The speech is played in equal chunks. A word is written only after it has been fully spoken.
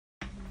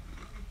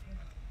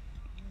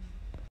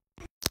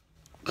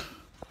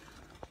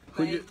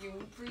Thank you.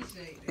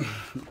 Appreciate it. I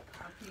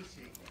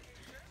appreciate it.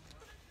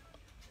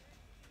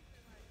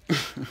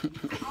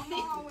 I'm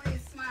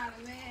always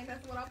smiling, man.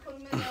 That's what I put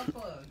them in there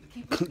for. To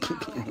keep a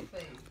smile on the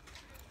face.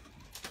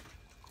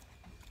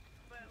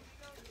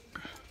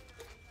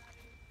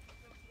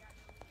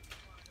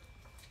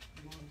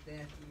 Most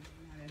definitely.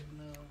 Now that's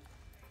love.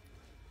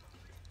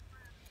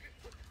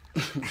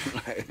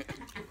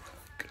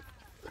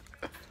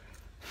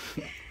 A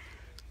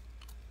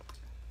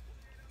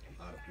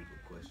lot of people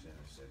question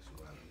her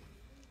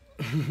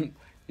sexuality.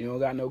 You don't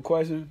got no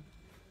question?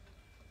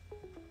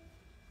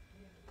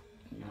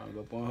 You hung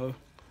up on her?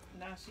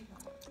 Nah, she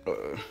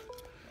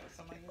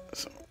somebody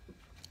else.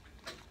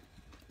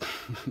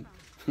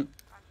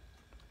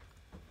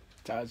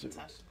 Tasha.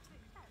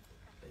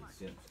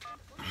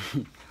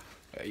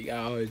 They You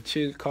got all the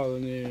chicks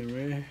calling in,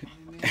 man.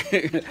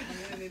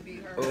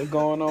 What's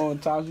going on,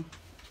 Tasha?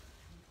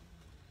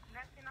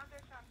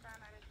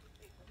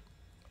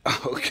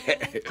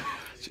 Okay.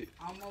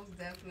 Almost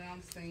definitely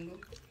I'm single.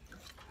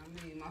 I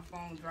mean, my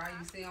phone dry.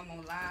 You see I'm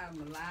on live.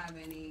 My live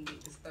ain't even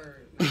get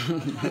disturbed.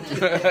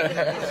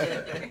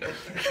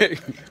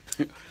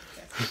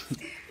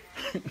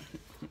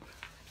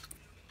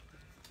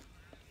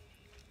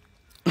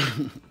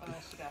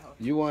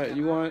 You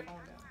want?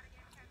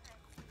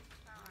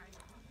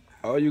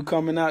 Oh, you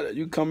coming out?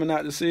 You coming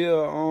out to see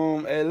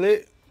her at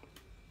Lit?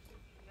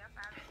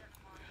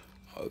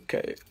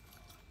 Okay.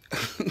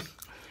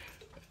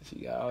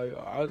 She got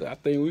all, I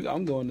think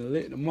I'm going to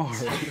Lit tomorrow.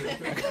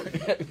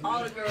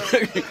 All the girls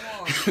come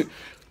on.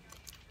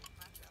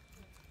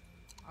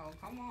 Oh,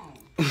 come on.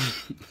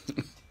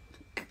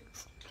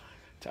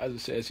 Tasha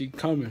said she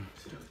coming.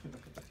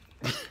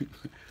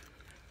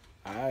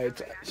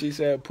 Alright, she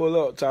said pull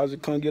up.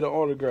 Tasha, come get an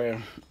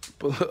autograph.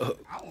 Pull up.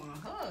 I want a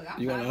hug.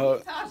 You want a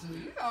hug? Tasha,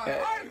 you know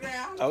an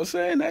autograph. I was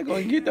saying that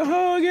gonna get the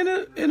hug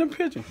in a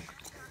picture.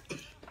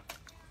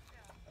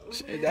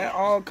 Shit, that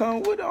all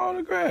come with the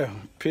autograph.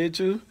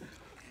 Picture,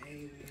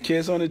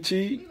 kiss on the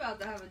cheek. We about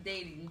to have a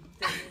dating.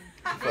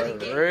 For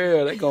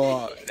real, they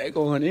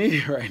going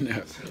in right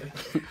now.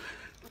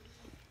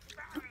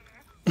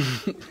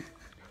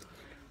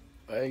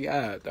 Hey,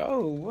 God,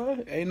 oh,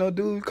 what? Ain't no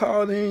dude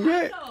called in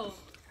yet. I know.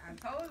 I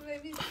told you they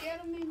be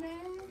scared of me, man.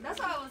 That's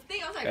what I was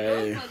thinking. I was like,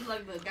 Hey. girls must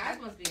like, but guys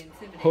must be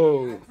intimidated. I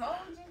Who? told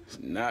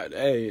you. Not,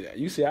 hey,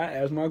 you see, I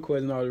asked my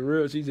question all the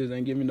real. She just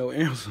ain't give me no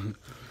answer. Hey,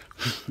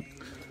 man.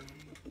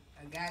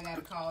 A guy got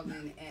to call in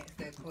and ask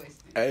that question.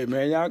 Hey,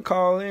 man, y'all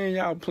call in,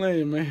 y'all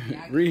playing, man.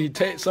 Read,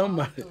 text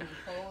somebody.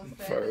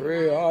 For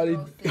real, all these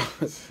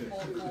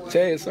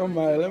text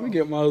somebody. Let me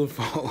get my other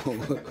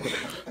phone.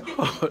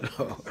 Hold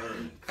on.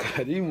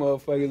 God, these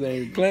motherfuckers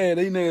ain't playing.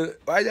 These niggas,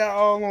 why y'all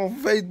all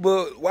on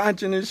Facebook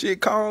watching this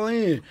shit? Call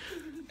in.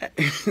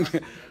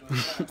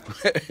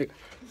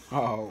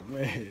 Oh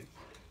man,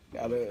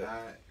 I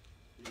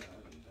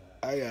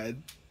gotta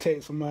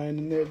text somebody in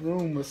the next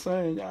room or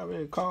something. Y'all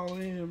better call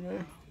in,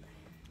 man.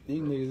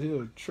 These niggas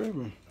here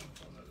tripping.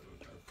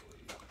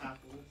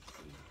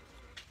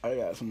 I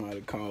got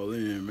somebody to call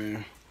in,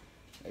 man.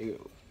 Hey,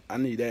 I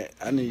need that.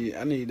 I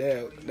need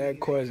that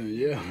question.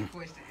 Yeah.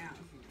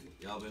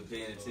 Y'all been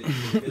paying attention to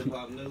hip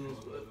hop news?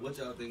 What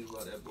y'all think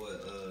about that boy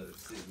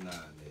 6ix9ine,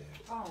 man?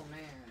 Oh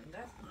man,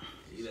 that's.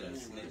 He done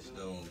snitched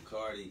on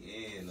Cardi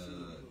and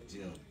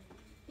Jim.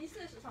 He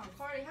snitched on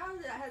Cardi. How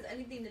does that has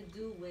anything to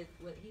do with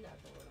what he got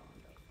going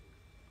on though?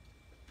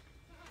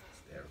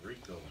 It's that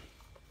Rico.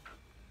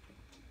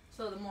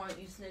 So the more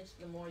you snitch,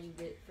 the more you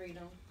get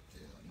freedom.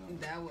 Is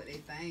that what they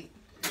think?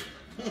 I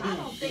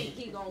don't think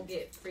he gonna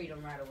get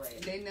freedom right away.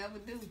 They never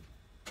do.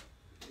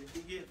 If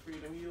he get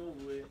freedom, he over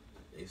with.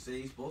 They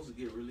say he's supposed to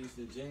get released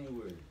in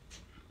January.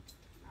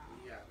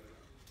 Yeah.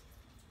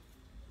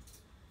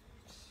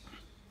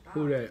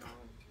 Who that?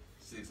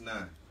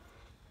 6ix9ine.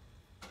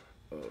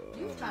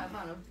 You trying to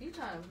find a? You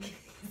trying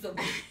to?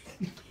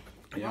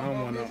 Yeah,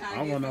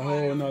 I'm on a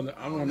whole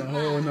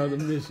nother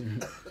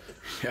mission.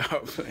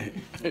 Y'all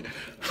playing. What you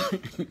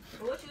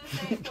was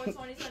saying for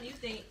 2020? You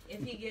think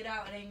if he get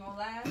out, it ain't gonna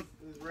last?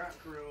 His rap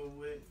career over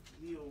with.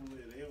 He over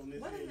with. They on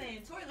this. What's his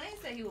name? Tory Lanez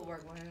said he would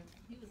work with him.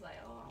 He was like,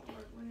 "Oh, I'll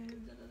work with him."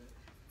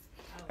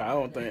 I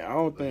don't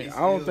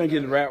think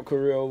his rap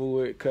career over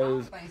with,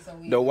 cause So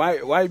the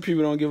white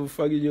people don't give a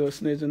fuck if you're a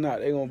snitch or not.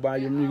 They gonna buy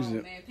your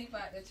music. Man, people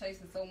out there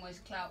chasing so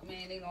much clout,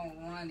 man, they gonna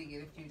run to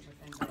get a future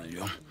from that.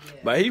 Yeah.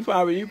 But he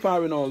probably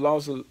done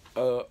lost a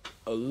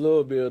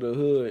little bit of the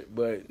hood,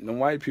 but the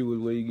white people is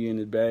where he getting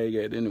his bag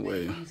at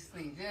anyway. Man, you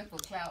see, just for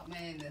clout,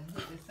 man, the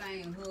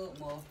same hood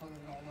motherfuckers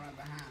gonna run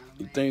behind him.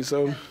 You Man. think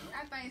so? I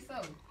think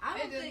so.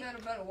 They just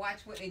better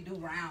watch what they do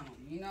around them,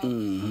 you know?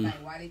 Mm-hmm.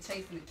 Like, while they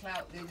chasing the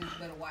clout, they just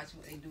better watch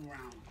what they do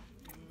around them.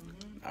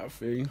 I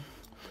feel you.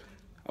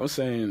 I'm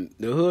saying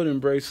the hood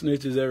embrace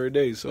snitches every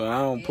day, so I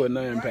don't put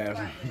nothing past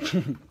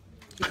them.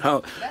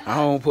 I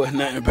don't put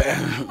nothing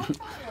past them.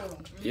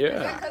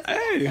 Yeah.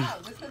 Hey.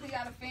 Just because he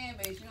got a fan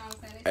base, you know what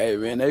I'm saying? Hey,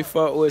 man, they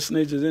fuck with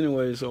snitches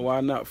anyway, so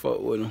why not fuck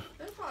with them?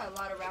 There's probably a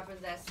lot of rappers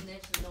that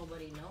snitch and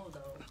nobody know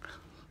though.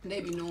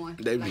 They be knowing.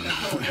 They be like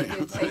I told you, they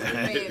chase the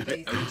fan base.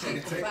 They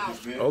chase the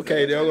clout.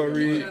 Okay, they're gonna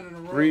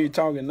read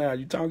talking now.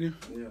 You talking?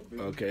 Yeah,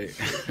 baby. Okay.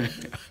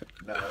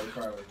 Nah, they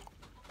probably.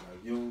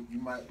 You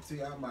might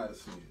see. I might have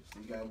seen it. So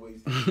you gotta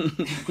wait.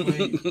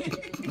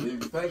 If you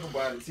think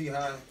about it,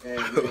 T.I.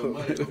 and real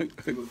money,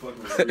 he was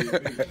fucking with real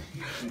people.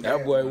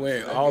 That boy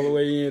went all the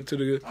way into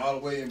the. All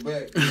the way and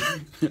back. You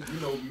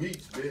know,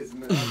 meats, bitch.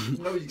 Man. You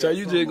know you So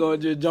you just gonna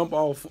just jump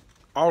off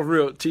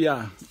real T.I.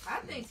 I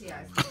think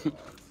T.I.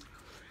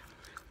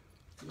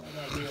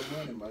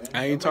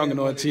 I ain't talking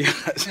on T.I.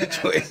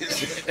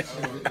 situation.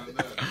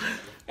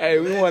 Hey,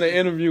 we want an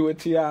interview with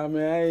T.I.,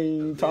 man. I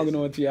ain't talking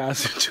on T.I.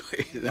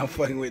 situation. I'm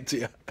fucking with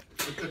T.I.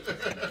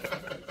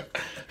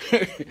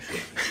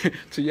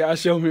 T.I.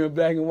 showed me in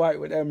black and white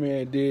what that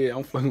man did.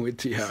 I'm fucking with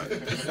T.I. I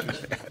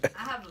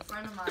have a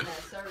friend of mine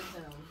that served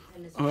him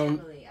and his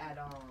family at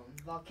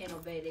Volcano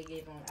Bay. They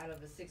gave him, out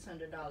of a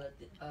 $600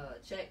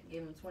 check,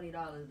 gave him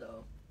 $20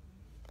 though.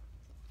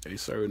 They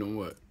served him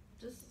what?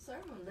 Just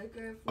serve him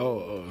liquor, food,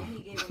 Oh. and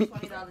he gave him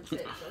 $20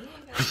 tip. So he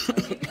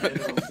ain't got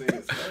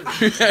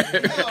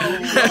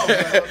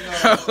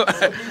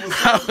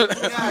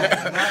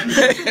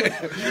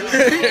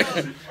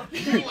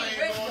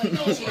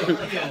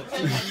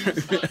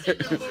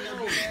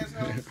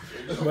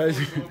But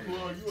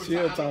she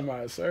was talking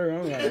about sir.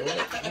 I'm like,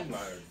 what?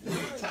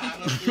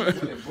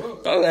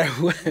 I'm like,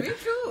 what?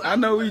 I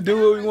know we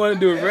do what we want to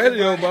do with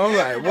radio, but I'm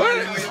like,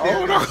 what?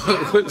 Hold on,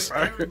 what,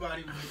 sir?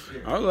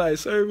 I'm like,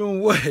 serve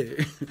him what?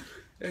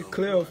 They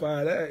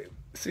clarify that.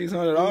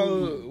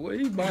 $600, what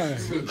he buying?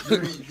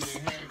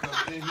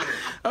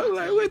 I was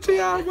like, what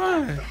T.I.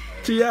 buying?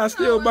 T.I.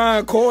 still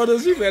buying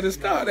quarters? You better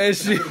stop that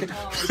shit.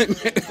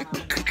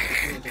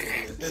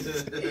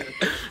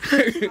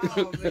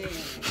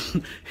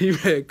 He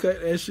better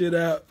cut that shit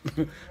out.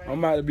 I'm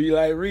about to be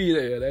like Reed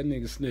there. That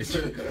nigga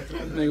snitching.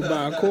 Nigga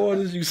buying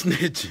quarters, you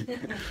snitching.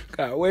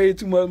 Got way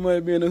too much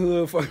money being in the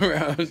hood fucking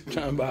around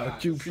trying to buy a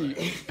QP.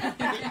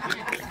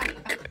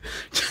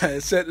 Trying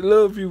to set the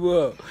little people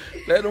up.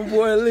 Let them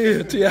boy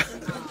live, T.I.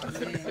 Oh,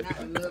 man, not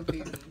the little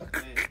people.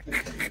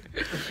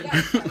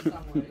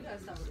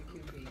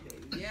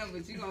 Yeah,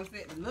 but you gonna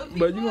set the little people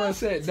But you gonna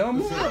set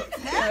dumb up.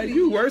 Like,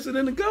 you worse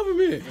than the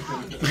government.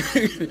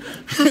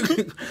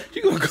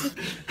 You gonna go,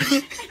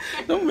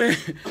 no man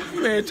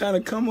trying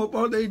to come up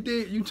all they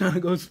did, you trying to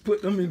go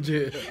put them in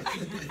jail.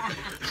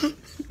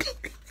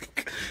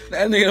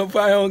 That nigga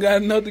probably don't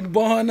got nothing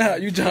born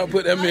out. You trying to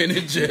put that man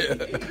in jail.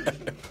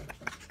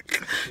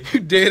 You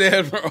dead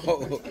ass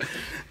wrong.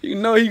 You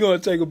know he gonna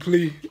take a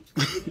plea.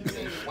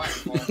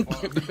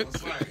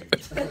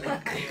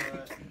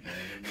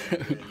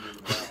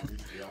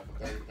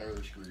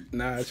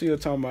 Nah, she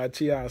was talking about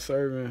T.I.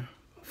 serving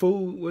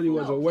food. What he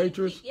was, a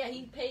waitress?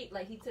 He paid,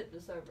 like he tipped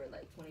the server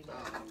like $20.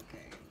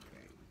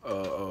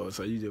 Okay.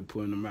 So you just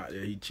putting him out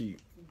there, he cheap.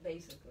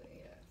 Basically,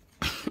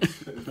 yeah.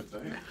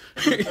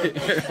 Same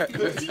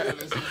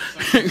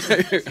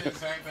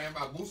thing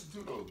about Booster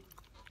too, though.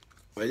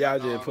 But y'all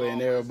just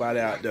putting everybody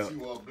out there. He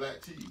wore a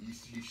black tee. He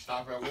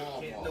stop at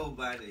Walmart. Can't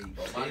nobody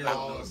But my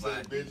dog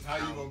said, bitch, how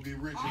you gonna be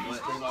rich if you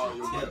spend all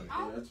your money?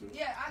 I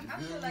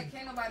feel like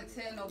can't nobody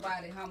tell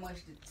nobody how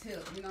much to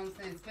tip. You know what I'm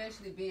saying?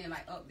 Especially being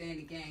like up there in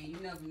the game, you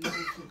never know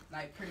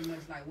like pretty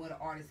much like what an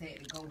artist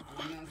had to go through.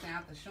 You know what I'm saying?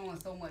 After showing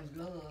so much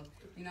love,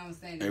 you know what I'm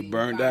saying? They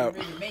burned out.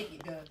 Really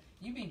make it.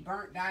 You be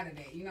burnt out of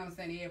that. You know what I'm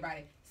saying?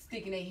 Everybody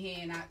sticking their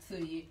hand out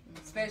to you,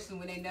 especially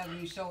when they never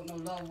even showed no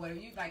love. Whatever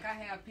you like, I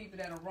have people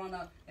that'll run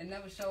up and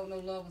never showed no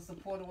love or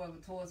support or whatever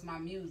towards my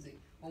music,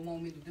 or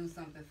want me to do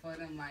something for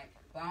them. Like,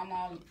 but I'm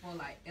all for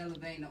like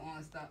elevating the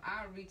on stuff.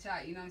 I reach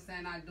out, you know what I'm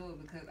saying? I do it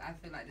because I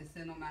feel like this,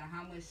 no matter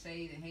how much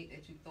shade and hate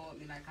that you throw at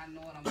me, like I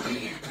know what I'm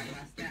doing, like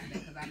I stand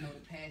there because I know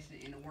the passion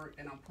and the work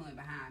that I'm putting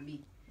behind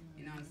me.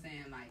 You know what I'm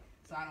saying? Like,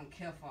 so I don't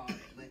care for all that.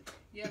 But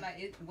yeah,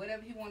 like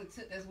whatever he wanted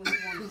to, that's what he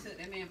wanted to.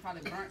 That man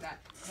probably burnt out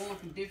going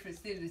from different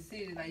city to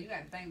city. Like, you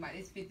got to think about it,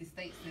 it's 50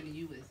 states in the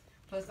U.S.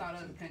 plus all the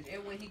other countries.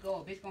 Everywhere he go, a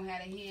bitch gonna have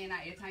a hand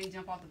out. Every time you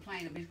jump off the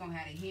plane, a bitch gonna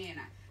have a hand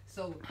out.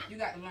 So you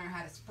got to learn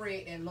how to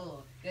spread that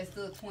love. That's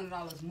still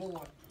 $20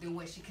 more than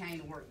what she came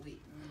to work with.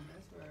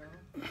 That's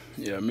real.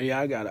 Yeah, me,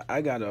 I got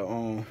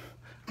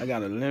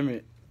a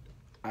limit.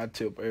 I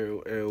tip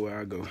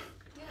everywhere I go.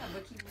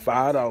 But you,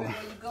 $5.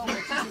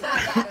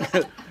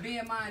 Be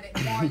in mind that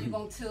tomorrow you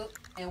gonna tip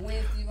and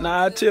Wednesday you gonna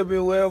Nah, I tip it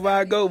wherever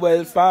I go, but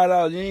it's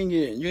 $5. You ain't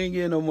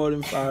getting no more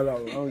than $5. I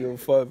don't give a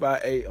fuck if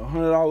I ate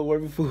 $100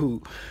 worth of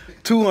food,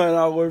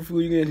 $200 worth of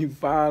food. You getting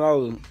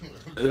 $5.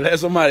 Unless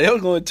somebody else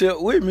gonna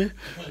tip with me,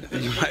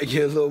 you might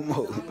get a little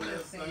more.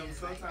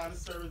 Sometimes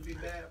the service be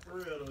bad for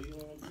real though. You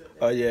won't tip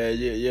that. Oh yeah.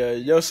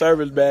 Your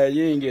service bad.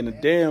 You ain't getting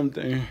a damn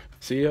thing.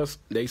 See,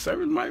 they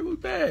service might be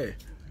bad.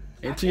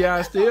 And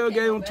T.I. still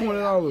gave him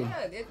 $20.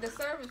 Yeah, the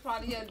service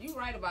probably, yeah, you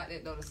right about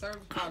that though. The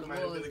service probably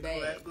was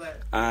bad.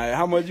 Alright,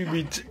 how much you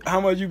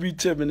be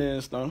tipping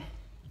in, Stone?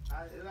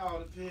 It all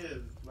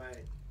depends.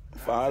 Like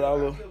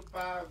 $5. I tip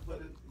 $5,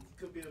 but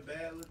could be a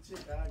bad little chick.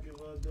 I give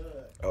her a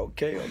dud.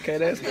 Okay,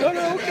 that's good.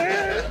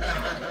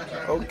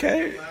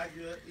 Okay.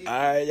 All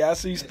right, y'all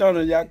see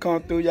Stunner. Y'all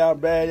come through. Y'all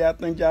bad. Y'all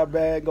think y'all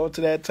bad. Go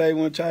to that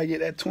table and try to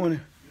get that 20.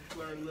 You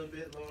flirt a little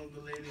bit long as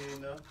the lady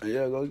ain't know.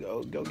 Yeah, go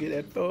get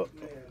that thought.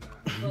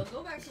 But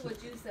go back to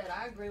what you said.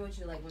 I agree with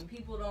you. Like when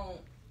people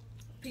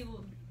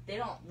they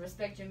don't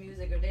respect your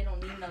music or they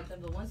don't need nothing.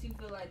 But once you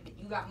feel like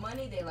you got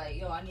money, they like,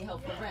 yo, I need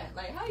help for rent.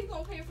 Like, how you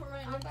gonna pay for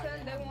rent? I'm telling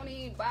you, they won't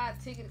even buy a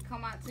ticket to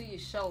come out to your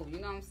show. You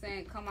know what I'm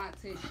saying? Come out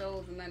to your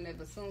shows and nothing.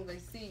 But as soon as they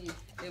see you,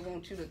 they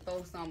want you to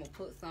throw some or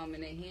put some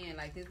in their hand.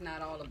 Like it's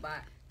not all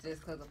about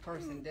just because a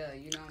person does.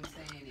 You know what I'm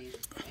saying? And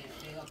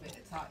they up at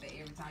the top that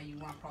every time you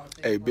run across.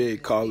 Hey,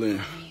 Big, call in.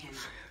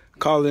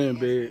 Call in,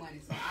 Big. So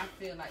I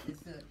feel like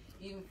this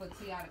even for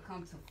T.I. to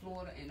come to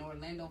Florida and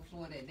Orlando,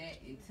 Florida, and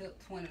tip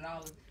 $20,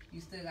 you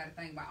still got to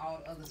think about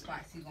all the other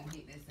spots he's going to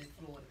hit that's in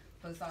Florida.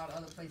 Plus all the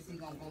other places he's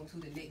going to go to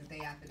the next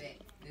day after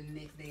that, then the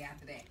next day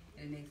after that,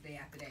 and the next day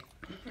after that.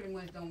 You pretty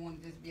much don't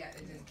want to just be out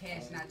there just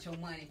cashing out your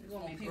money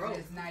on people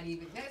that's not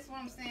even, that's what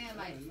I'm saying,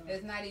 like,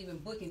 that's not even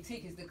booking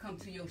tickets to come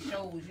to your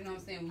shows, you know what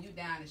I'm saying, when you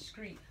down the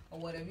street or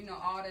whatever, you know,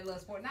 all that little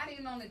sport. Not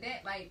even only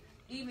that, like,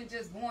 even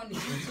just going to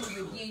YouTube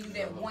and getting you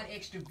that one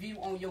extra view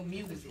on your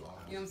music, you know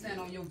what I'm saying,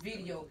 on your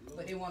video,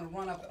 but they want to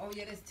run up, oh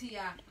yeah, that's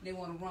T.I., they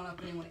want to run up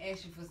and they want to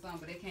ask you for something,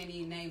 but they can't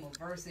even name a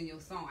verse in your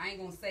song. I ain't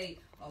going to say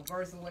a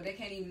verse or what, they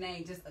can't even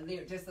name just a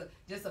lyric, just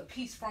a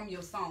piece from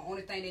your song.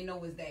 Only thing they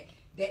know is that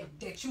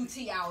you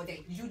T.I. or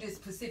that you this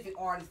specific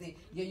artist and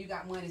yeah, you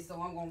got money,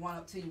 so I'm going to run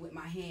up to you with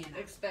my hand.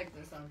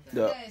 Expecting something.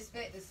 Yeah,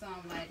 expecting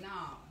something, like,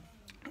 nah.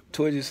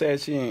 Twissy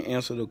said she ain't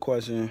answer the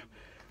question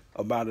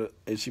about it,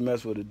 if she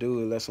mess with a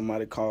dude, let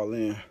somebody call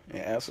in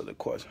and answer the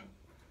question.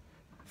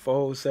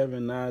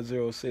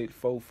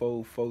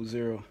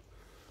 407-906-4440.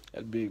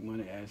 That's Big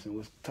Money asking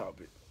what's the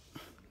topic.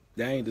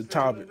 That ain't the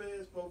topic.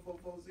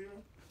 4440?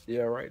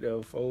 Yeah, right there.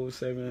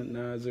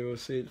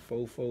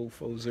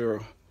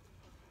 407-906-4440.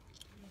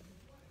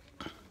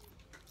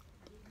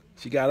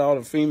 She got all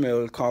the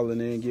females calling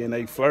in, getting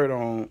they flirt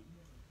on.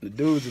 The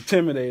dudes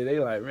intimidated. They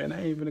like, man, I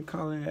ain't even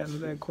calling and answer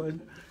that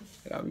question.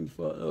 They got me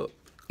fucked up.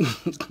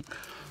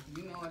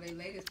 You know, they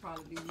ladies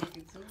probably be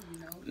looking too, you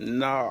know.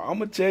 Nah, I'm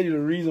gonna tell you the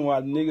reason why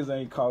niggas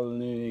ain't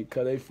calling in,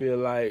 cause they feel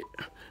like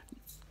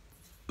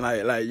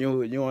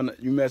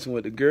you messing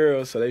with the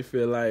girls, so they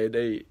feel like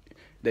they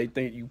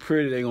think you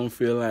pretty. They gonna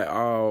feel like,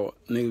 oh,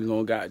 niggas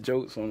gonna got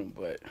jokes on them,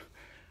 but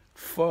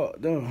fuck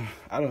them.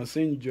 I done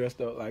seen you dressed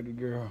up like a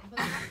girl. But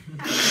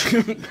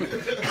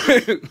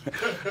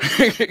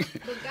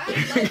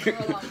guys like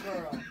girl on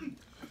girl.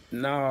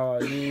 Nah,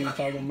 you ain't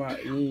talking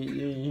about. You ain't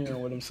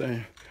hearing what I'm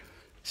saying.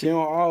 She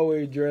don't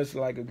always dress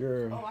like a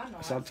girl. Oh, I know.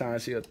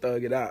 Sometimes she'll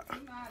thug it out.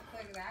 You know how to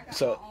thug it out. I got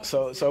So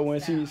my own when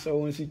she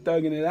style.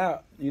 thugging it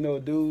out, you know,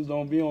 dudes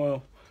don't be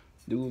on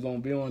that. They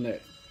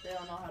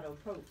don't know how to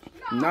approach.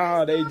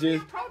 Nah, they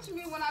just approaching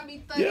me when I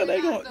be thugging yeah, they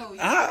it out, gon'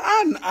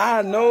 though.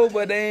 I know,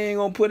 but they ain't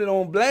gonna put it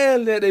on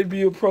blast that they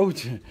be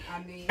approaching. I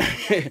mean,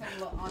 that's some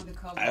little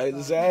undercover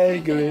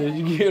Exactly. stuff.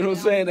 You get what I'm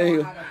saying? They They don't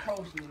know how to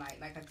approach me,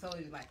 like I told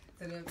you, like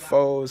to them.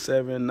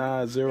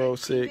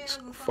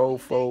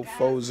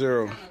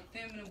 47906-4440.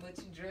 Feminine, but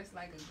you dress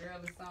like a girl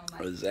or something.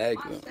 Like,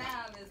 Exactly. My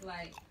style is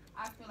like,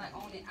 I feel like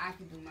only I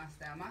can do my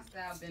style. My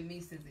style been me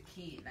since a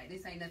kid. Like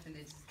this ain't nothing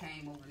that just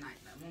came overnight.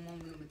 Like my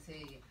mama gonna tell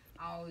you,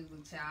 I always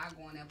was a child. I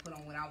go in there, put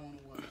on what I want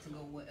to wear to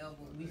go wherever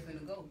we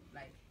finna go.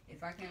 Like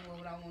if I can't wear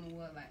what I want to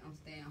wear, like I'm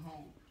staying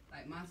home.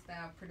 Like my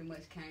style pretty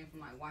much came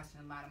from like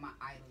watching a lot of my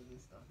idols and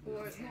stuff. Who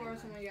are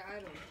some of your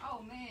idols?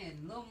 Oh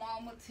man, Lil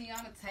Mama,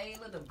 Tiana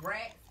Taylor, the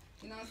Brat.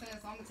 You know what I'm saying?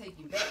 So I'm gonna take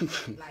you back,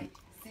 like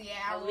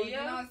Ciara. You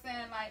know what I'm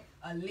saying? Like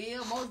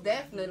Aaliyah, most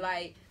definitely.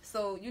 Like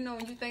so, you know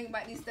when you think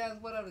about these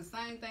styles, whatever, the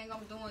same thing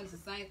I'm doing is the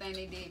same thing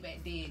they did back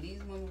then. These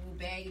women with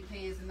baggy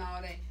pants and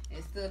all that,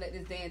 and still at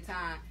this day and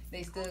time,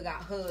 they still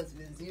got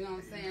husbands. You know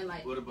what I'm saying?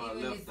 Like What about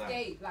even left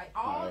Escape, like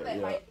all Right, that,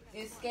 yeah. like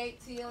Escape,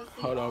 TLC.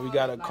 Hold on, we all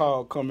got a that,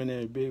 call coming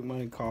in. Big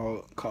Money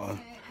call. Man, answer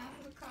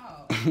the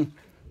call.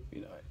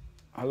 You know,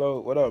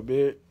 hello, what up,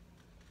 Big?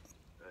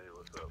 Hey,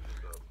 what's up?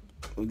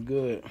 We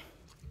good.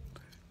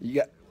 You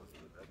got. I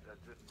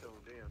just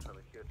tuned in trying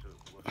to catch up.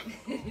 What's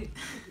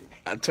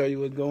I tell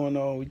you what's going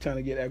on. We trying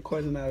to get that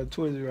question out of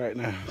Twissy right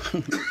now.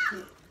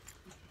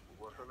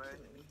 What's her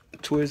name?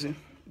 Twissy,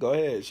 go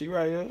ahead. She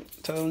right here.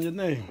 Tell them your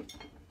name.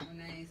 My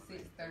name's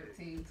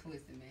 613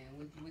 Twissy, man.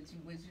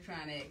 What you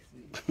trying to ask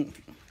me?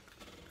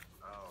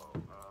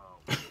 Oh,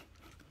 I think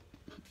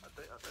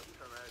we're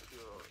trying to ask you,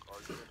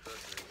 are you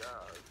interested in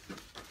guys?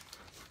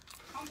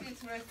 I'm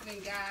interested in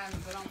guys,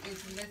 but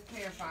let's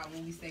clarify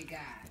when we say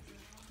guys.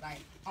 Like,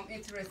 I'm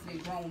interested in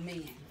grown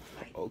men.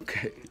 Like,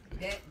 Okay.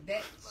 that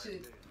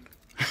should...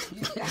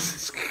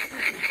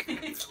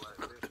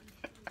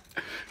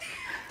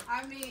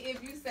 I mean,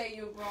 if you say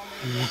you're a grown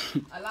man,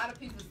 a lot of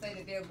people say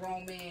that they're a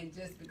grown man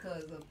just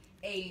because of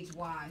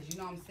age-wise, you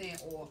know what I'm saying?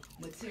 Or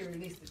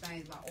materialistic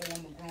things like, oh,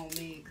 I'm a grown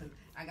man because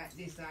I got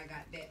this or I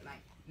got that.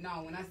 Like,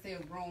 No, when I say a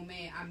grown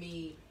man, I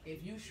mean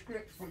if you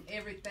script from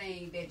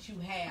everything that you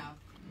have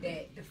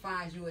that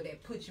defines you or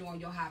that puts you on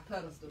your high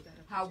pedestal,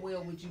 how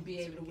well would you be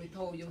able to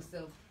withhold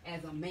yourself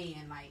as a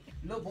man? Like,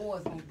 little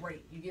boys gonna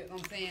break. You get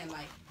what I'm saying?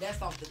 Like,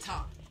 that's off the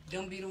top.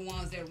 Them be the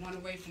ones that run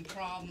away from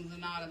problems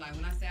and all that. Like,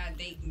 when I say I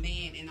date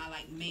men and I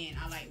like men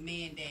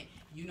that,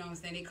 you know what I'm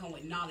saying, they come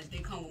with knowledge. They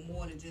come with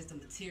more than just the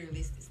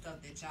materialistic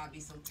stuff that y'all be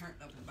so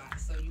turned up about.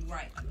 So you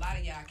right. A lot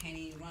of y'all can't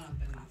even run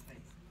up in my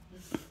face.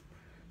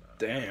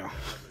 Damn.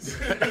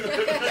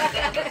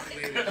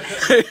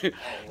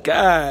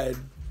 God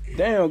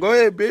damn. Go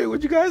ahead, Big.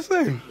 What you guys say?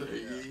 I've been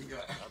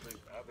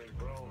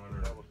grown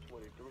since I was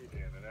 23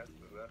 then, and that's the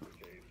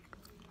case.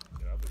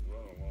 You know, I've been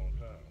grown a long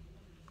time.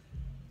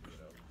 You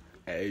know.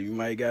 Hey, you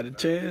might got a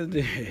chance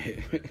then.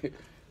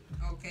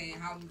 Okay,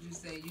 and how would you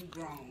say you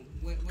grown?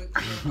 What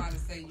about to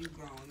say you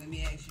grown? Let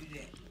me ask you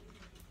that.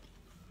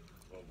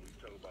 Well, when you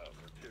talk about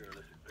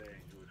materialistic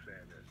things, you were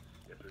saying that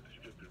if it's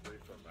stripped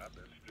away from me, I've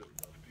been stripped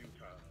a few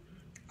times.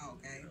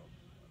 Okay. You know,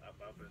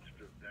 I've been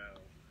stripped down.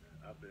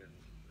 I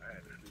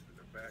had to sleep in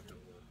the back of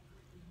a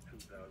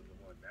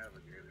 2001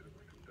 Navigator. It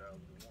was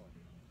 2001.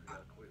 I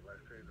got a quick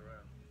life change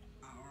around.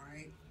 All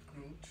right.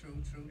 True.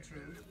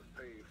 And it was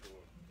paid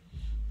for.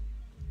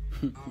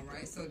 All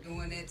right. So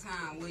during that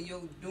time,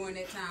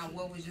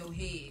 what was your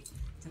head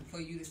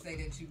for you to say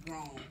that you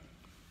grown?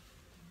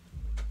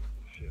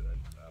 Shit,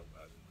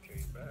 I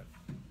came back.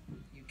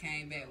 You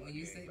came back. When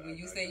you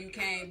say you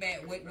came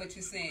back, what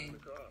you saying?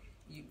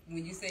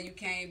 When you say you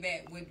came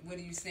back, what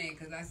are you saying?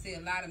 Because I see a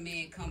lot of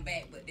men come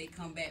back, but they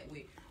come back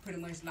with pretty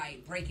much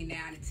like breaking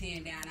down and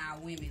tearing down our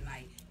women.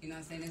 Like, you know what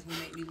I'm saying? That's what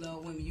make me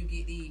love women. You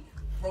get these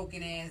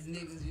broken ass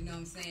niggas, you know what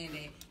I'm saying,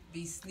 that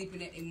be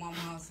sleeping at their mama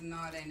house and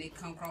all that, and they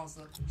come across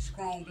a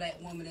strong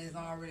black woman that's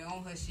already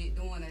on her shit,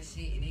 doing her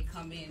shit, and they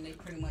come in and they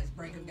pretty much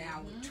break them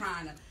down with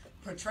trying to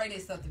portray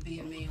themselves to be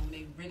a man when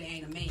they really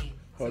ain't a man.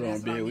 Hold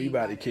on, Big. We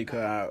about to kick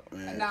her out,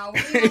 man. No, we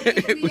ain't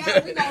gonna kick me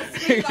out. We gonna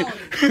speak on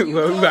it.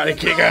 Well, we about to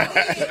kick her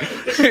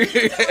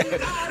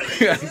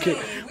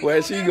out.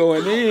 Where she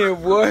going in,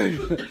 boy?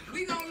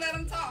 We gonna let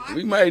them talk.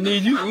 We might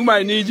need you. We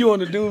might need you on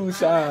the dude's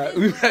side.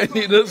 We might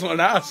need this on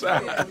our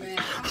side.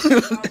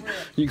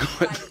 You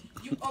going?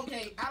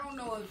 Okay, I don't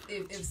know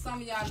if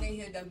some of y'all in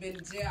here done been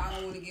to jail. I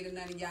don't want to get into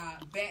none of y'all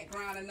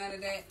background or none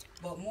of that.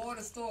 But more of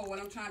the story, what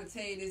I'm trying to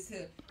tell you is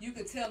here, you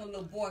can tell a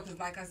little boy, because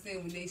like I said,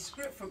 when they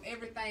script from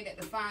everything that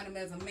define them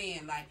as a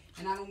man, like,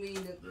 and I don't mean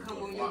to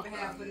come on your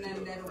behalf or none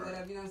of that or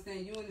whatever, you know what I'm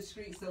saying? You in the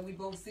street, so we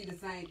both see the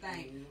same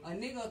thing. A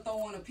nigga will throw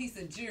on a piece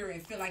of jewelry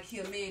and feel like he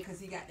a man because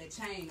he got that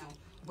chain on.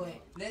 But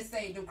let's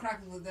say them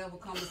crackers was ever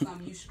come to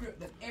something, you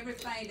script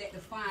everything that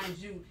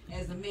defines you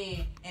as a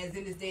man, as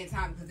in this day and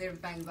time, because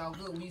everything's all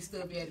good, when you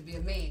still be able to be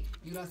a man.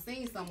 You done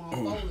seen something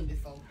unfolding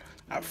before.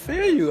 I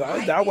feel you.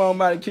 I want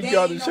somebody to kick you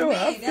out the show.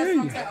 I feel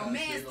you. A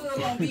man still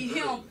gonna be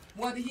him,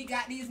 whether he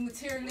got these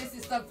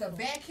materialistic stuff to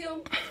back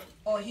him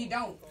or he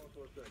don't. Pause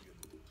for a second.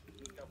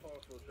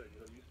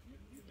 So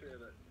you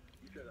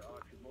said an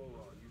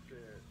oxymoron. You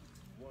said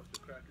once the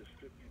crackers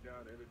strip you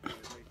down, everything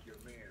to make you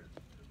a man.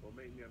 Well,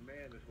 make me a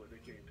man is what they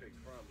can't take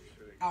from me.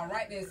 So all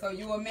right then, so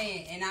you a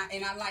man, and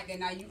I like that.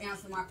 Now you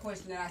answer my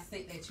question that I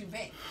sent that you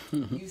back.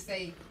 You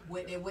say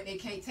what they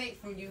can't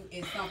take from you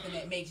is something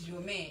that makes you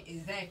a man.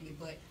 Exactly,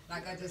 but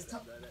like I just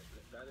told. That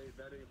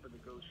ain't for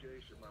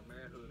negotiation. My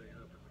manhood ain't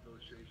up for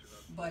negotiation.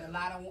 But a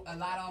lot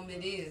of them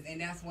it is,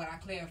 and that's what I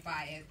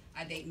clarify as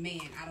I date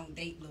men. I don't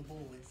date little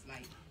boys.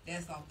 Like,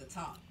 that's off the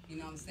top. You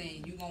know what I'm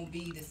saying? You gonna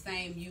be the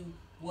same you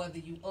whether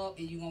you up,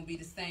 and you gonna be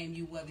the same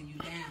you whether you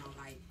down.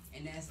 Like,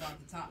 and that's off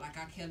the top. Like,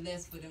 I care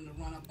less for them to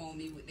run up on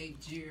me with their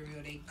jewelry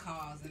or their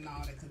cars and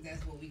all that, because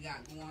that's what we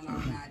got going on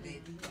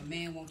nowadays. A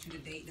man wants you to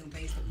date them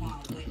based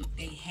upon what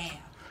they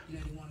have. You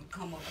know, they want to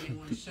come up and they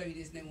want to show you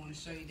this and they want to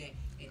show you that.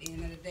 At the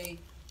end of the day,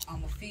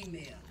 I'm a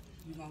female.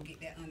 You gonna get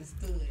that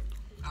understood.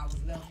 I was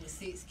left with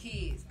 6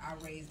 kids. I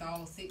raised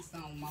all 6 of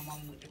them. My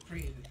mama went to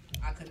prison.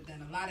 I could have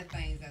done a lot of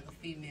things as a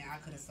female. I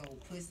could have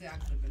sold pussy. I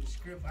could have been a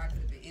stripper. I could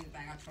have been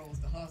anything. I chose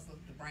to hustle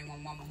to bring my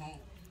mama home.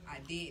 I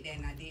did that,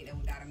 and I did that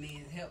without a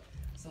man's help.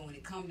 So when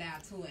it come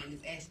down to it, and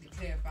it's actually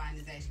clarified,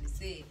 and it's actually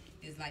said,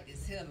 it's like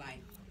this here,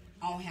 like,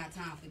 I don't have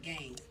time for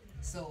games.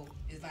 So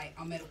it's like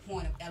I'm at a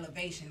point of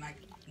elevation. Like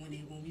when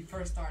we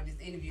first started this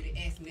interview, they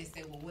asked me, they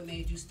said, well, what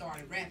made you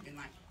started rapping?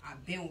 Like,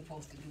 I've been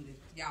supposed to do this.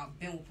 Y'all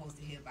been supposed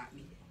to hear about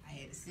me. I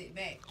had to sit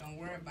back. Don't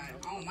worry about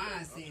it. I don't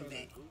mind sitting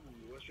back.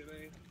 What's your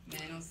name?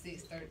 Man, I'm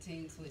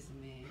 613 Twissy,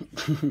 man.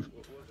 What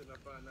can I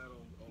find out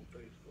on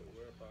Facebook?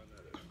 Where I find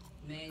that at?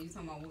 Man, you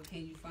talking about what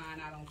can you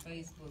find out on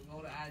Facebook? Go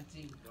to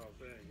IG. No, I'm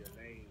saying your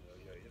name.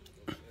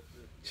 Yeah,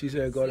 She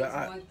said go to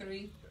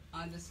 613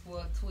 _Twissy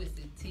TWISSY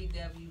 _.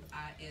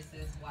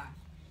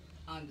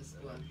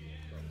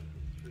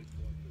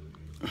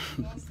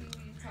 You gonna see who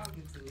you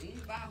talking to. It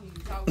ain't about who you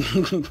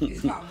talking to.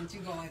 It's about what you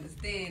gonna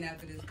understand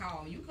after this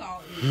call. You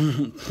called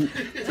me.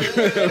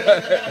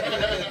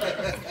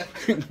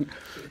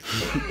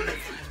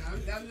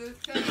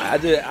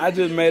 I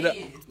just made up.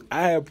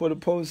 I had put a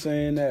post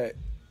saying that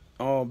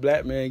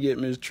black men get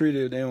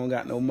mistreated if they don't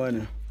got no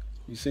money.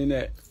 You seen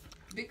that?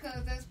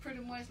 Because that's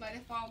pretty much like they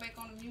fall back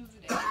on the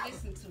music that they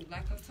listen to.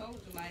 Like I told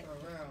you, like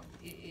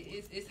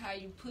it's how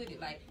you put it.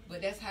 Like,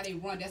 but that's how they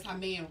run. That's how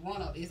men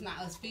run up. It's not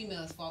us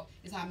females' fault.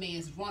 It's how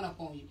men run up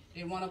on you.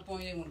 They run up on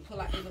you. They want to pull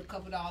out a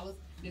couple dollars.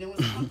 Then they want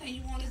to say, "One thing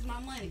you want is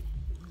my money."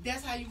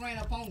 That's how you ran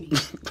up on me.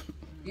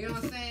 You know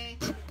what I'm saying?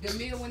 The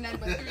meal was nothing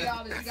but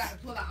 $3. You got to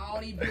pull out all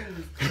these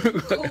blues.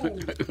 Cool.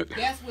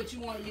 That's what you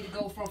wanted me to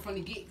go from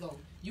the get-go.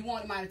 You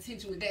wanted my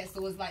attention with that.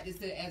 So it's like this: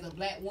 as a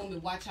black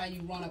woman, watch how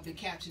you run up and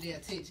capture their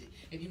attention.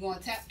 If you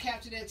want to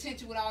capture their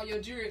attention with all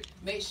your jewelry,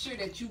 make sure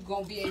that you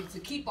gonna be able to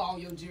keep all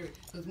your jewelry.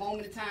 Because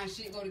moment of time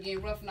shit go to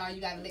get rough and all, you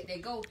gotta let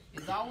that go.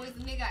 It's always the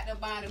nigga out there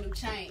buying a new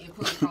chain and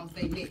put it across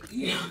their neck.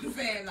 You know what I'm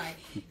saying? Like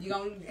you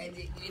gonna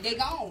they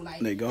gone.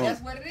 Like they gone.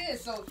 That's what it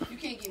is. So you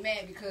can't get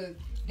mad because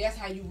that's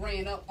how you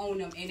ran up on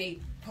them and they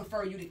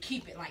prefer you to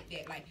keep it like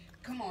that. Like,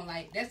 come on,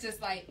 like that's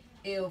just like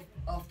if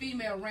a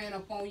female ran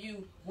up on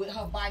you with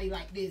her body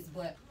like this,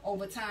 but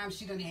over time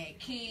she done had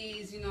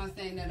kids, you know what I'm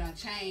saying, that done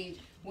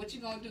changed. What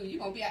you gonna do? You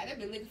gonna be out there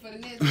be looking for the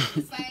next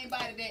the same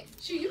body that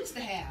she used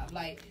to have,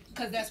 like,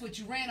 cause that's what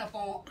you ran up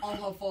on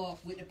her for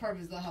with the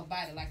purpose of her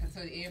body. Like I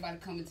told you, everybody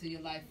come into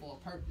your life for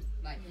a purpose.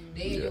 Like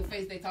they in your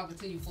face, they talking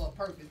to you for a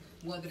purpose.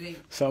 Whether they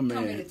come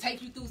in to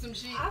take you through some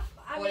shit,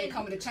 or they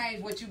coming to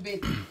change what you've been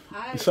through.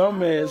 Some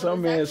man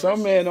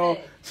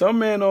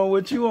on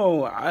what you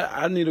on.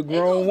 I need a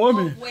grown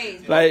woman.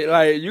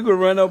 Like you can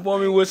run up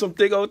on me with some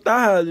thick old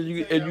thighs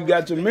if you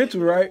got your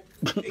mental right.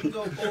 It can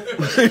go both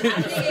ways.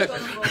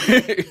 I'm gonna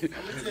tell you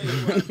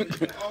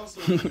what,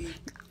 also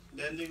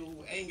that nigga who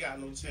ain't got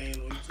no chain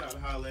or you try to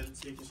holler at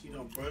the chick and she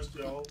don't burst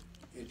you off.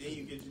 And then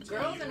you get your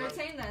girls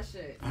entertain that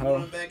shit.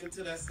 Going back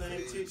into that same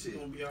chick, she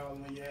gonna be all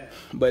on your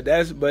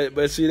ass.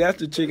 But see, that's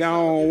the chick I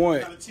don't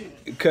want.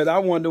 Cause I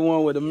want the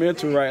one with the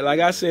mental right.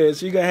 Like I said,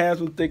 she gonna have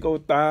some thick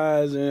old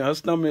thighs and her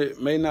stomach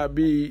may not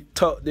be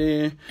tucked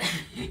in.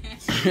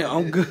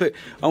 I'm good.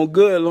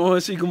 As long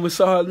as she can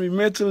massage me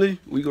mentally,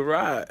 we can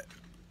ride.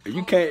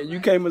 You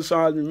can't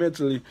massage me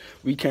mentally,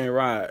 we can't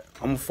ride.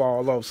 I'm gonna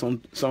fall off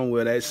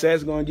somewhere. That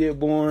sex gonna get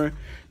boring.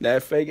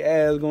 That fake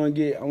ass I'm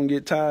gonna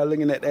get tired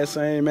looking at that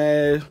same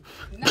ass.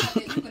 Not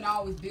that you can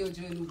always build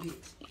you a new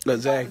bitch.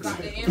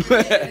 Exactly.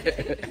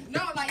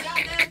 No, like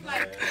y'all ask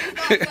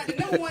like the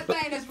number one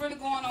thing that's really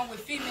going on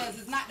with females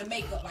is not the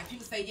makeup. Like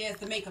people say, yes,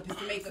 the makeup is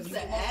the makeup. You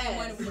make most of the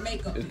money with the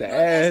makeup. It's the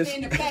ass.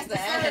 It's the plastic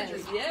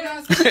surgery. Yeah. You know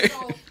what I'm saying?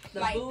 So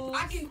like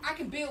I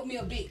can build me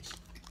a bitch.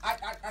 I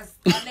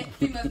let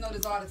females know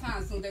this all the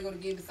time. Soon they're gonna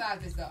get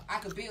beside this stuff. I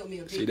could build me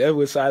a bitch. See, that's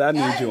what side I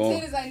need you on.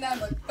 Titties ain't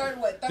nothing but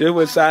 30. That's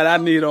what side I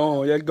need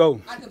on. Let's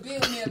go. I could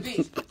build me a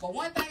bitch, but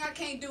one thing I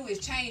can't do is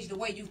change the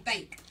way you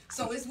think.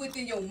 So it's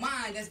within your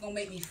mind that's gonna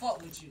make me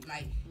fuck with you,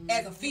 like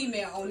as a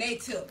female on their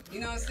tip. You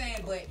know what I'm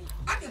saying? But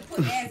I can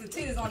put ass and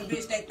titties on a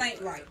bitch that think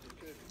right.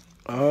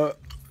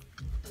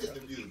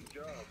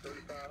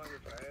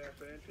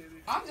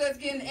 I'm just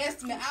getting an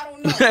estimate. I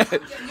don't know.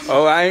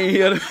 Oh, I ain't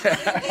hear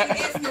that.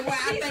 Estimate what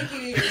I think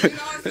it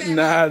is. You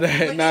know what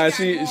I'm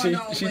saying?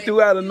 She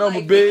threw out a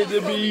number big.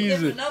 It'd be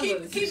easy.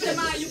 Keep in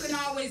mind, you can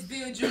always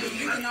build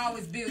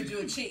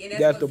your chick, and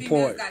that's what the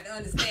females point. got to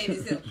understand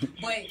is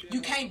but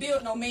you can't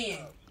build no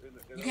man.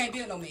 You can't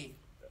build no man.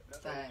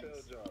 That's a hotel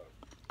job.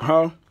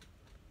 Huh?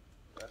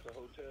 That's a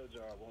hotel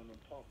job on them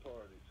pump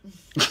parties.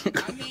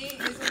 I mean,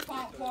 it's a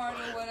pump party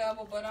or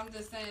whatever, but I'm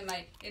just saying,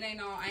 like, it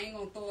ain't all, I ain't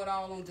gonna throw it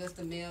all on just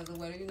the males or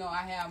whatever. You know,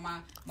 I have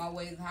my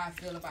ways of how I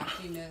feel about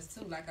females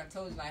too. Like I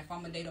told you, like, if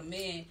I'm gonna date a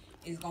man,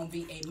 it's gonna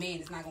be a man.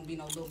 It's not gonna be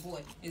no little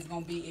boy. It's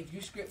gonna be, if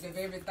you script of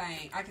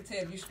everything, I can tell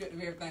if you script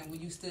of everything, will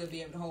you still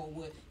be able to hold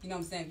with, you know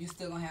what I'm saying? If you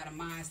still gonna have a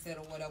mindset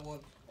or whatever.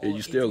 Or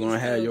you still gonna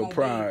have your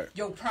pride.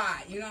 Your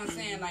pride, you know what I'm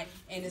saying? Like,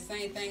 and the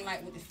same thing,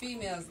 like, with the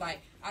females,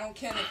 like, I don't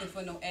care nothing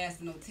for no ass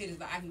and no titties,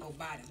 like, I can go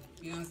buy them.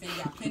 You know what I'm saying?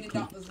 You got plenty of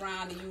doctors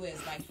around the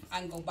U.S., like, I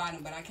can go buy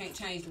them, but I can't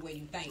change the way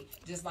you think.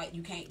 Just like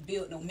you can't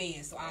build no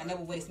man, so I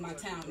never waste my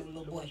time with a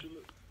little boy. What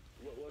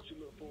you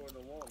look for in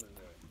a woman, then?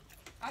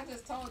 I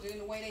just told you in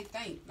the way they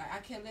think. Like, I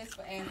care less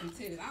for ass and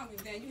titties. I don't give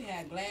a damn. You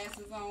had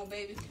glasses on,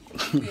 baby.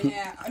 You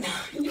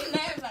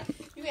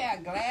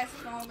had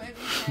glasses on, baby.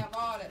 You have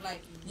all that.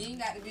 Like, you ain't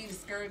got to be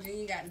discouraged. You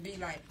ain't got to be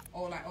like,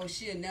 oh,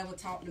 she'll never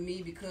talk to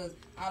me because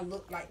I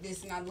look like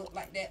this and I look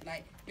like that.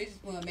 Like,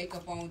 bitches put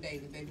makeup on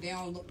daily, baby. They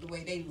don't look the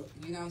way they look.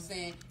 You know what I'm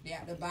saying? They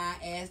out to buy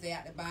ass. They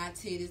out to buy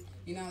titties.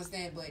 You know what I'm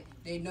saying? But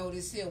they know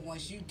this here.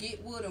 Once you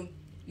get with them,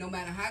 no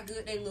matter how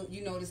good they look,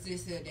 you notice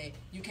this here that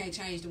you can't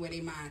change the way they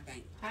mind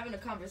think. Having a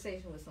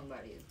conversation with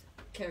somebody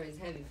carries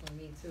heavy for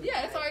me too.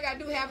 Yeah, that's all you gotta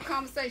do. Have a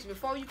conversation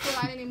before you pull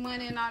out any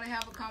money and all. To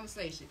have a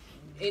conversation.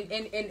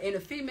 In a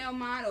female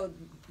mind, or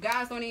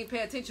guys don't even pay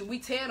attention. We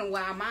tell them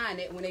where our mind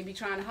at when they be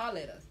trying to holler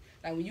at us.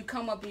 Like when you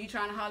come up and you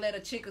trying to holler at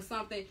a chick or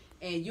something,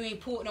 and you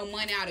ain't pulled no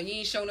money out, or you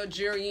ain't show no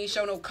jewelry, you ain't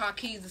show no car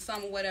keys or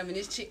something, or whatever, and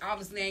this chick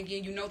obviously ain't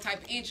giving you no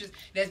type of interest.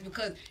 That's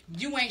because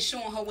you ain't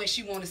showing her what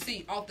she want to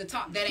see off the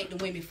top. That ain't the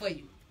women for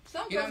you.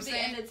 Some you know girls be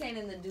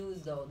entertaining the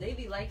dudes though. They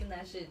be liking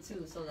that shit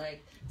too. So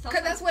like,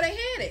 because that's where they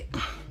had it.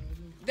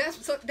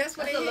 That's what That's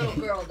they a little had.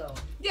 girl though.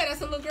 Yeah,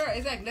 that's a little girl.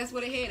 Exactly. That's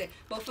what they had.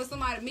 But for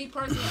somebody, me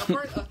personally,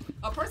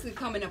 a person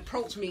come and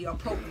approach me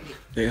appropriately.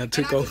 Yeah, I And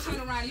took I off. can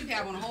turn around, you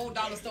have on a whole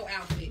dollar store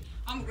outfit.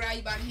 I'm gonna grab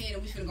you by the hand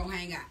and we finna go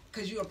hang out.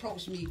 Cause you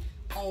approached me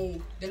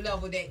on the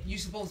level that you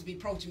supposed to be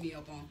approaching me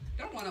up on.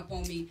 Don't run up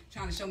on me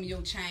trying to show me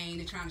your chain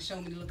and trying to show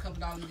me the little couple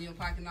dollars in your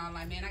pocket and all.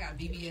 Like, man, I got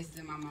VBS's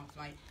in my mouth.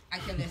 Like, I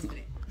care less for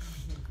that.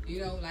 You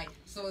know, like,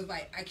 so it's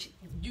like,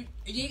 you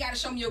ain't got to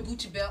show me your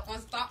Gucci belt.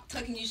 Stop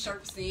tucking your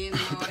shirts in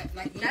and all that.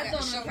 Like, you That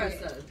got to show don't me impress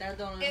that. us. That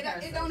don't impress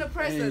us. It don't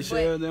impress Hey, us, sure,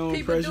 but they don't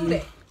people impress do you?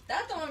 that.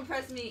 That don't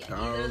impress me either.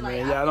 Oh, Like,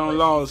 man, I y'all know don't what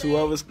lost. you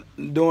Whoever's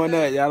doing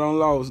that, y'all don't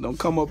lost. Don't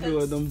come up here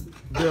with them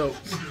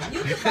belts.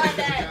 You can find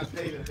that.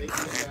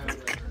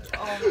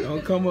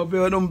 Don't come up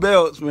here with them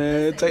belts,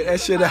 man. Take that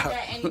shit out.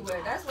 That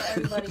anywhere. That's what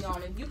everybody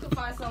on. If you can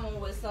find someone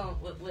with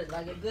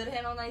like a good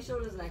head on their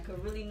shoulders and that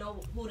could really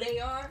know who they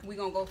are, We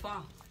gonna go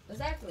far.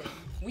 exactly.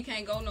 We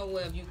can't go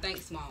nowhere if you think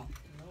small.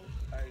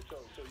 Hey, so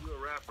you're a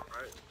rapper,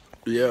 right?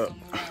 Yeah.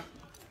 I'm a rapper.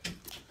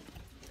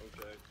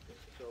 Okay.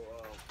 So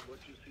what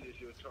you see is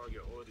your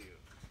target audience.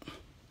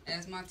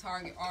 As my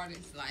target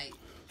artist, like,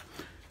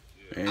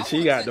 And I she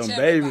wanna got touch them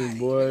everybody, babies,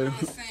 boy. You know what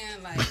I'm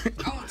saying?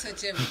 Like, I want to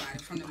touch everybody,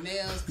 from the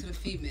males to the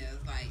females.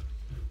 Like,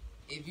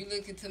 if you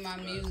look into my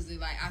music,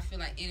 like, I feel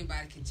like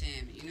anybody can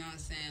jam it. You know what I'm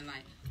saying?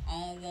 Like, I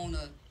don't want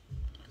to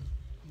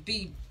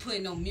be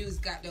putting no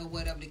music out there or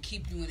whatever to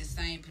keep you in the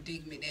same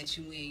predicament that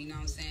you in. You know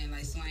what I'm saying?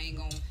 Like, so I ain't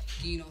going to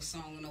give you no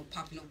song or no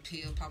popping no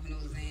pill, popping no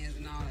Zans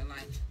and all that. Like,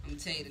 I'm going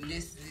to tell you, the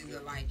necessities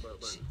are like, But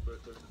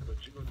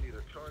you're gonna need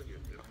a target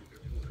if you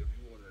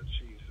want to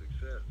achieve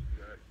success.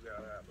 You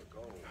gotta have a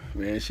goal.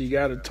 Man, she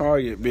got a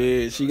target,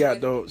 man. She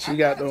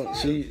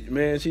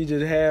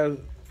just has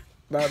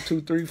about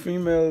 2-3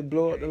 females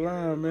blow up the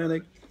line,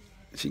 man.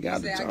 She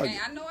got the say, target.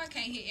 I know I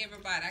can't hit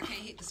everybody. I can't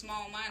hit the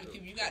small-minded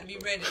people. You got to be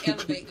ready to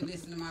elevate to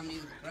listen to my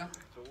music, bro.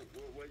 So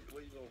what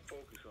you gonna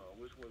focus on?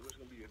 What's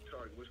gonna be your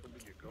target? What's gonna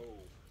be your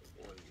goal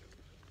audience?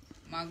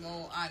 My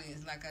goal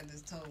audience, like I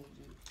just told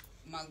you,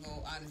 my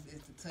goal audience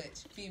is to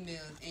touch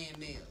females and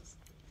males.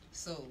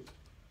 So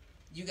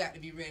you got to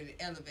be ready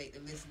to elevate to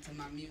listen to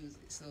my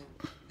music. So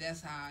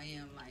that's how I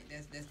am. Like,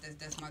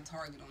 that's my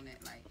target on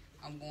that. Like,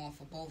 I'm going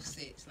for both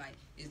sets. Like,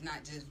 it's not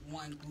just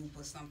one group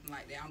or something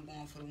like that. I'm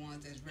going for the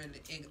ones that's ready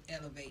to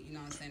elevate, you know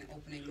what I'm saying, and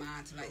open their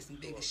mind to, like, some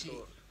bigger shit.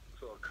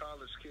 So a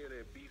college kid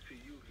at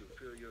BCU can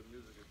feel your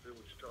music and feel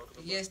what you're talking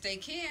about? Yes, they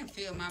can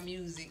feel my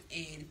music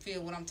and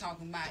feel what I'm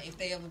talking about if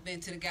they ever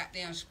been to the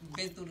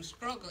been through the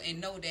struggle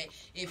and know that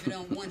if it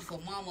don't went for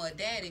mama or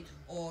daddy,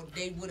 or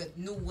they would have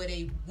knew where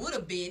they would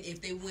have been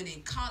if they went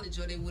in college,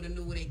 or they would have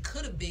knew where they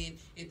could have been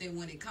if they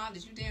went in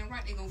college, you damn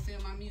right they gonna feel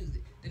my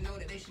music. They know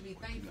that they should be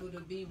thankful to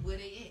be where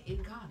they at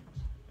in college.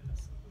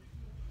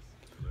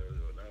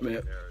 Man.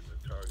 The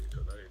target, so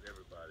that ain't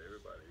everybody.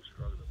 Everybody ain't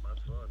struggling. My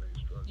son ain't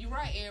struggling. You're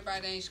right,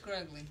 everybody ain't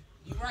struggling.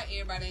 You're right,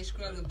 everybody ain't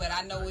struggling, but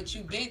I know what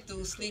you've been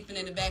through sleeping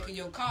in the back of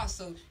your car,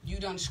 so you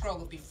done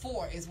struggled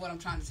before, is what I'm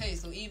trying to tell you.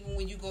 So even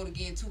when you go to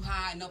getting too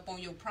high and up on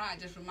your pride,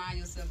 just remind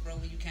yourself, bro,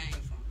 where you came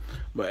from.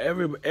 But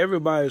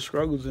everybody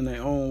struggles in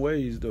their own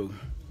ways, though.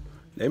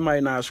 They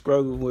might not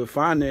struggle with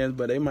finance,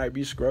 but they might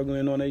be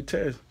struggling on their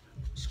test.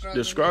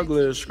 The struggle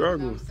is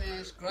struggle.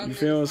 You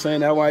feel what I'm saying?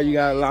 That's why you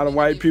got a lot of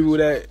white people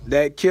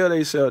that kill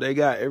themselves. They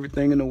got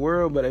everything in the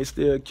world, but they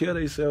still kill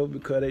themselves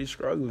because they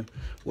struggling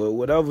with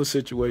whatever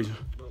situation.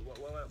 But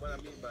what I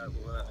mean by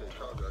when I say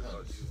struggle, I know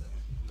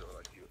you know,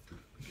 like you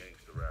a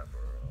gangster rapper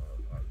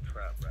or a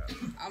trap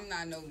rapper. I'm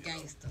not no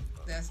gangster.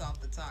 That's off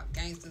the top.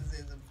 Gangsters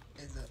is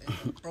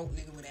a broke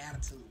nigga with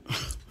attitude.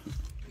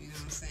 You know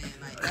what I'm saying?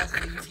 Like, that's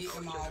when you get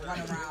them all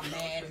running around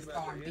mad and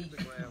starting beefing.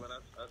 Instagram, and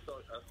I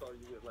saw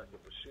you with like a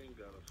machine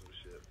gun or some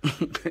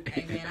shit.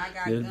 Hey man, I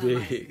got That's guns.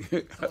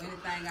 big. So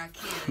anything I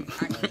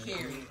can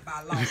carry.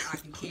 By law, I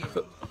can carry.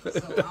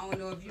 So I don't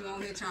know if you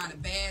on here trying to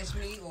bash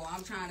me or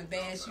I'm trying to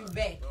bash you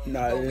back.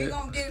 Nah, but we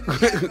gonna get it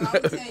together. I'm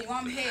gonna tell you,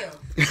 I'm hell.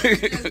 So you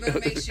just better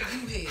make sure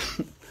you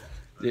hell.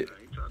 Yeah.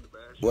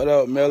 What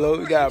up, Mello?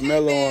 We got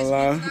Mello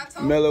online.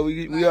 Mello,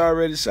 we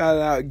already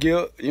shouted out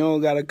Guilt. You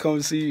don't gotta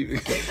come see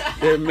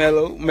that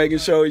Mello, making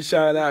sure he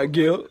shouted out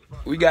Guilt.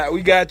 We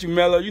got you,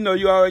 Mello. You know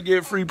you already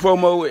get free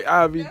promo with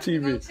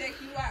IVTV. Check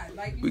you out.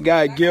 Like We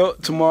got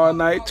Guilt tomorrow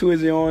night.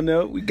 Twissy on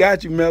there. We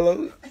got you,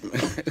 Mello.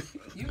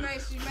 You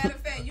make sure, matter of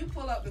fact, you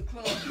pull up the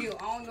club Guilt.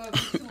 I don't know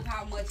if you too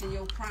how much in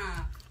your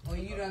prime, or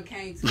you done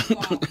came too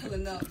far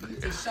pulling up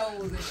to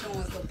shows and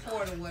showing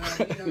support or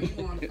whatever. You know,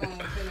 you on the phone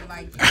feeling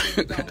like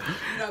you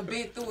done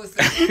been through it,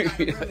 so you don't got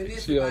to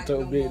reminisce She about it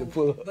told no me more. to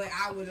pull up. But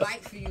I would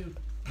like for you to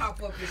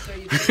pop up and show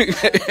your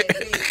face out that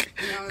day.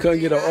 You know what Come I'm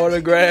get an saying?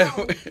 autograph.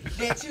 I think you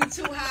know that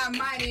you too high and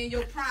mighty in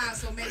your prime,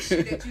 so make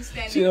sure that you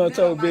stand She in the done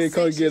middle told of my Big,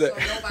 come section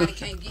get so nobody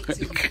can't get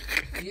to you.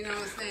 You know what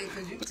I'm saying?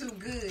 Because you too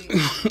good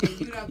and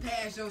you done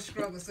passed your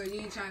struggle, so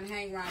you ain't trying to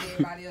hang around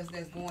everybody else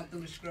that's going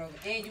through the struggle.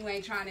 And you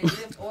ain't trying to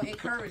lift or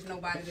encourage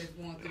nobody that's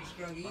going through the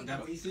struggle. You, That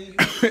what he said?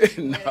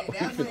 No.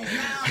 That's what it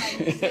sounds like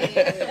you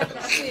said.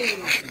 Shit.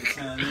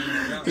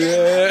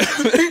 Yeah. That's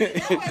what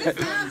it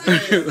sounds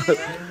like you said.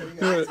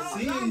 I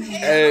told you I'm hell.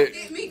 Hey. Don't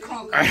get me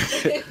crunk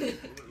Hey,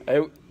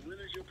 When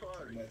is your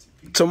party?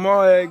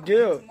 tomorrow at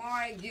Gill.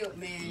 Tomorrow at Guilt,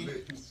 man.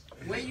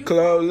 Where you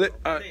Club lit.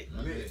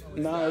 Lit.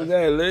 No, is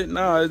that lit?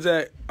 No, is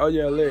that? Oh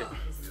yeah, lit.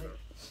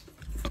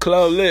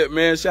 Club lit,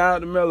 man. Shout out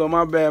to Mello.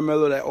 My bad,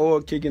 Mello. That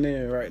oil kicking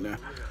in right now. I'm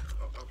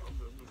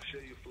gonna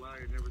share your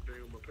flyer and everything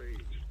on my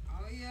page.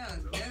 Oh yeah,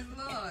 that's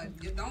love.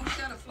 You don't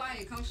shut a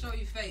flyer. Come show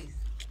your face.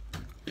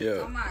 Yeah.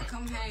 Come on,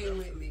 come hang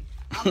with me.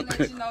 I'm gonna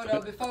let you know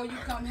though, before you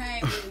come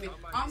hang with me,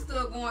 I'm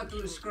still going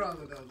through the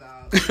struggle though,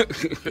 dog. I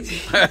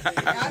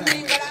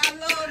mean, but I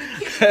love to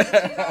kick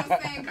it, you know what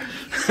I'm saying?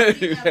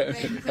 Cause you can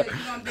baby, because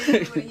you done been through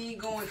it and you ain't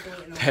going through it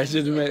no more. That's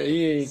just man.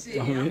 He ain't.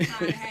 Shit, I'm trying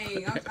to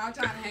hang. I'm trying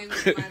to hang with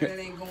somebody that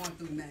ain't going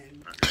through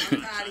nothing.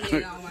 I'm tired of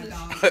hearing all my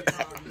dogs'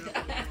 problems.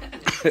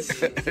 I never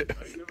said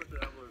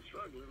I was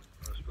struggling.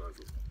 I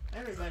struggle.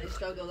 Everybody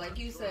struggle, like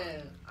you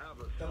said. I have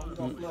a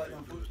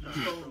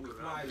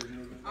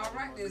All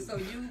right then, so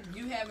you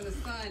having a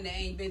son that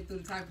ain't been through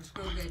the type of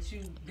struggle that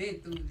you've been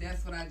through,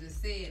 that's what I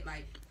just said,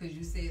 like, because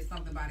you said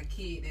something about a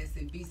kid that's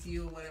in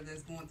BCU or whatever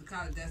that's going through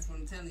college, that's what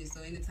I'm telling you.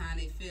 So anytime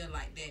they feel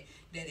like that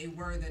they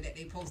were there, that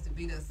they supposed to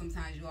be there,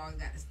 sometimes you always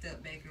got to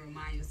step back and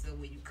remind yourself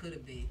where you could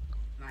have been,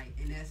 like,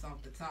 and that's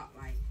off the top,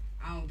 like,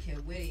 I don't care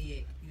where you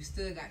at, you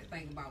still got to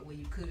think about where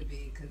you could have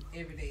been, because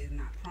every day is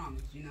not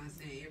promised, you know what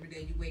I'm saying? Every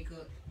day you wake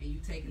up and you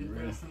taking a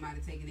breath,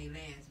 somebody taking their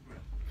last breath.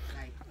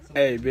 Like, so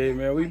Hey, baby,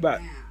 man,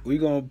 right we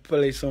gonna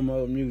play some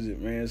other music,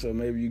 man. So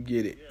maybe you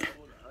get it. I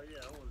want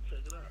to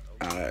check it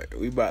out. All right,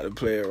 we about to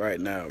play it right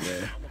now,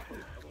 man.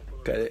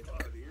 Cut it.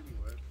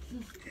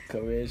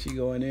 Come in, she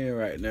going in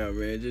right now,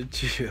 man. Just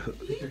chill.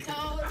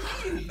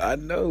 I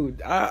know.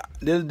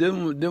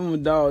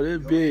 Them dog,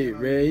 this big,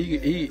 man.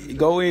 He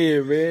go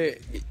in, man.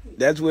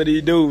 That's what he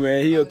do,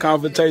 man. He a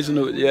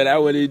confrontational. Yeah, that's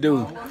what he do.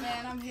 Oh, well,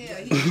 man, I'm here.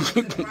 He's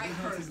the right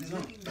person.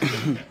 Look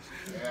at me.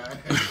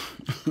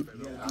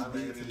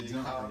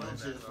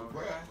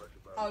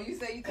 Oh, you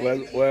say you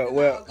think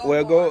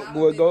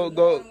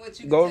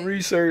go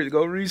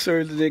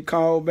research and then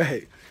call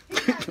back. He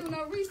not do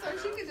no research.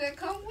 He can just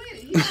come with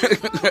it. He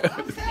not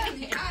I'm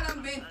telling you, I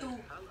done been through.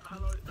 How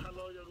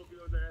long y'all gonna be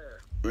on the air?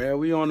 Man,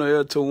 we on the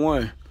air till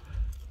 1.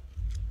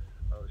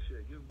 Oh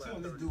shit, you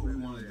about Let's do what we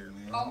want to do,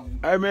 man. Oh,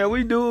 Hey man,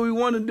 we do what we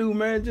want to do,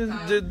 man.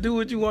 Just do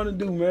what you want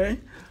to do,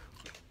 man.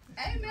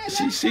 hey man,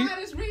 She- let's try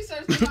this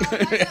research. Like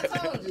I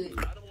told you,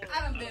 I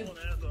done I been. want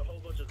to answer a whole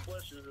bunch of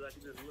questions that I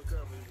can just look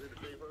up and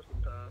entertain her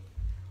sometime.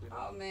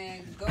 Oh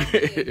man, go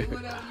ahead, do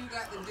whatever you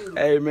got to do.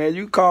 Hey man,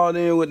 you called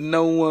in with the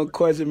number one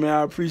question, man.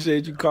 I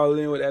appreciate you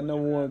calling in with that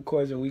number one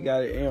question. We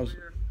got it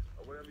answered.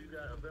 Or whatever you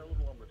got available,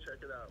 I'm gonna check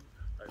it out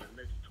in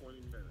the next 20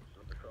 minutes.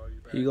 I'm gonna call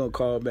you back. He gonna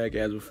call back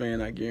as a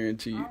fan, I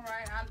guarantee All you.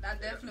 right, I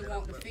definitely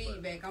want the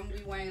feedback. I'm gonna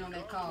be waiting on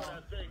that call. I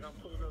think I'm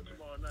pulling up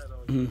tomorrow night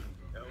on you.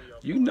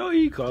 You know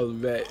he calling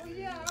back. Oh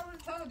yeah, I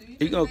already told you.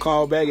 He gonna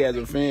call back as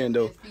a fan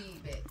though.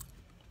 Feedback.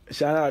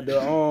 Shout out to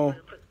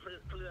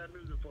Play that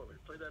music for me.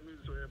 Play that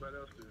music so everybody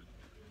else can listen.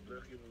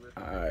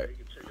 All right. They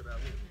can check it out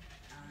with me.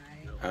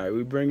 All right. All right,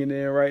 we bringing it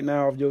in right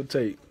now off your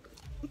tape.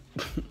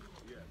 Yeah,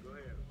 go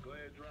ahead. Go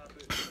ahead, drop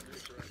it.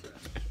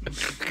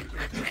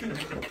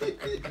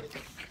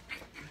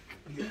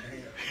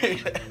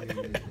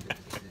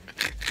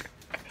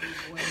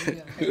 Well,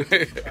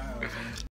 yeah.